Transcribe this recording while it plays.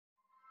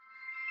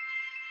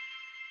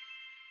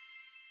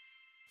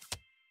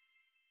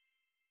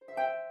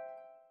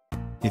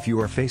If you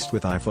are faced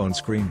with iPhone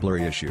screen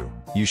blurry issue,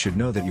 you should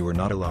know that you are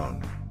not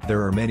alone.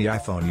 There are many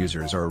iPhone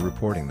users are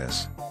reporting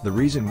this. The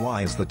reason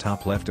why is the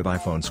top left of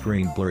iPhone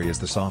screen blurry is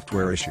the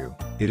software issue.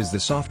 It is the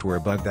software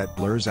bug that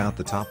blurs out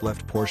the top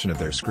left portion of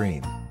their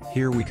screen.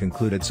 Here we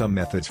concluded some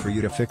methods for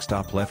you to fix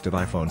top left of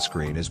iPhone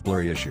screen is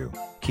blurry issue.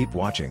 Keep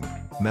watching.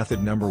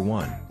 Method number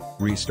 1.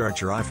 Restart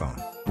your iPhone.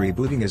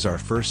 Rebooting is our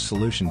first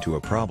solution to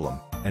a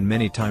problem, and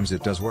many times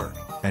it does work,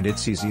 and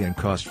it's easy and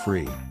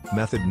cost-free.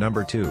 Method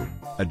number 2.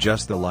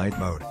 Adjust the light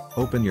mode.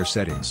 Open your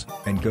settings,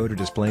 and go to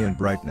display and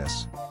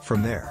brightness.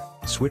 From there,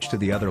 switch to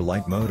the other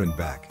light mode and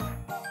back.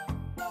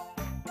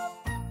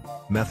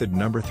 Method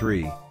number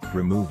 3.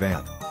 Remove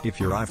app. If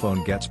your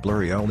iPhone gets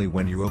blurry only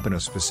when you open a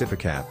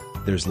specific app,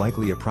 there's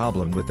likely a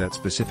problem with that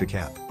specific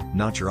app,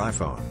 not your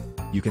iPhone.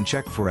 You can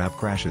check for app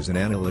crashes in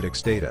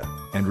analytics data,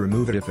 and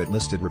remove it if it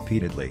listed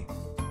repeatedly.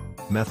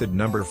 Method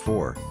number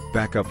 4.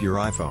 Back up your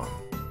iPhone.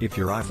 If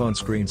your iPhone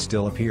screen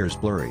still appears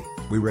blurry,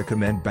 we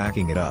recommend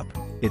backing it up.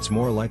 It's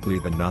more likely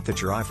than not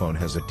that your iPhone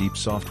has a deep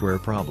software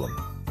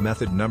problem.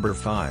 Method number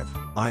 5.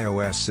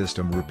 iOS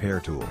System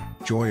Repair Tool.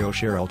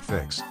 Joyoshare Alt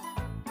Fix.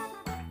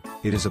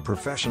 It is a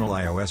professional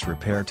iOS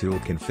repair tool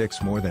can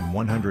fix more than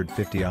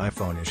 150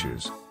 iPhone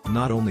issues,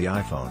 not only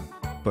iPhone,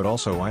 but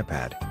also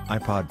iPad,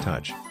 iPod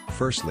Touch.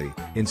 Firstly,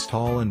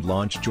 install and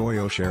launch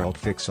Joyoshare Alt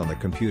Fix on the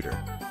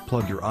computer.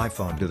 Plug your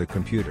iPhone to the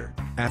computer.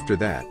 After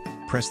that,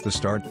 press the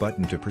Start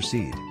button to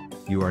proceed.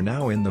 You are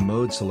now in the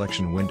mode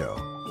selection window.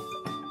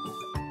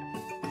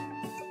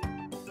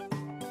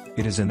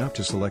 It is enough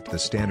to select the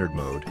standard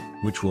mode,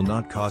 which will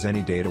not cause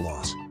any data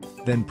loss.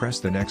 Then press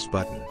the next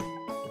button.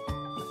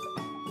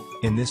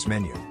 In this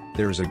menu,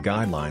 there is a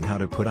guideline how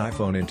to put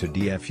iPhone into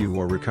DFU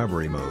or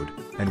recovery mode,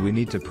 and we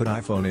need to put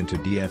iPhone into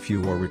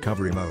DFU or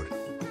recovery mode.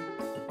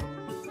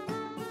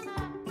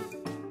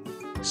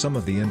 Some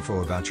of the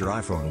info about your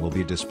iPhone will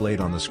be displayed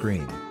on the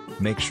screen.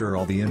 Make sure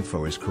all the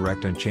info is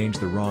correct and change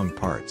the wrong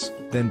parts,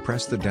 then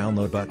press the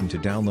download button to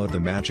download the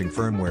matching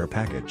firmware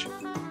package.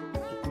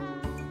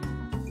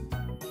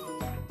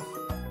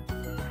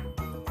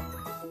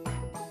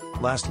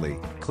 Lastly,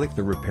 click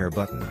the repair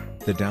button.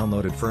 The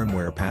downloaded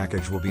firmware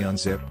package will be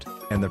unzipped,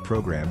 and the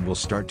program will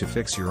start to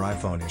fix your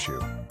iPhone issue.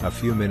 A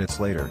few minutes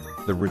later,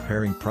 the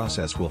repairing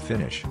process will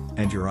finish,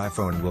 and your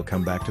iPhone will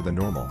come back to the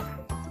normal.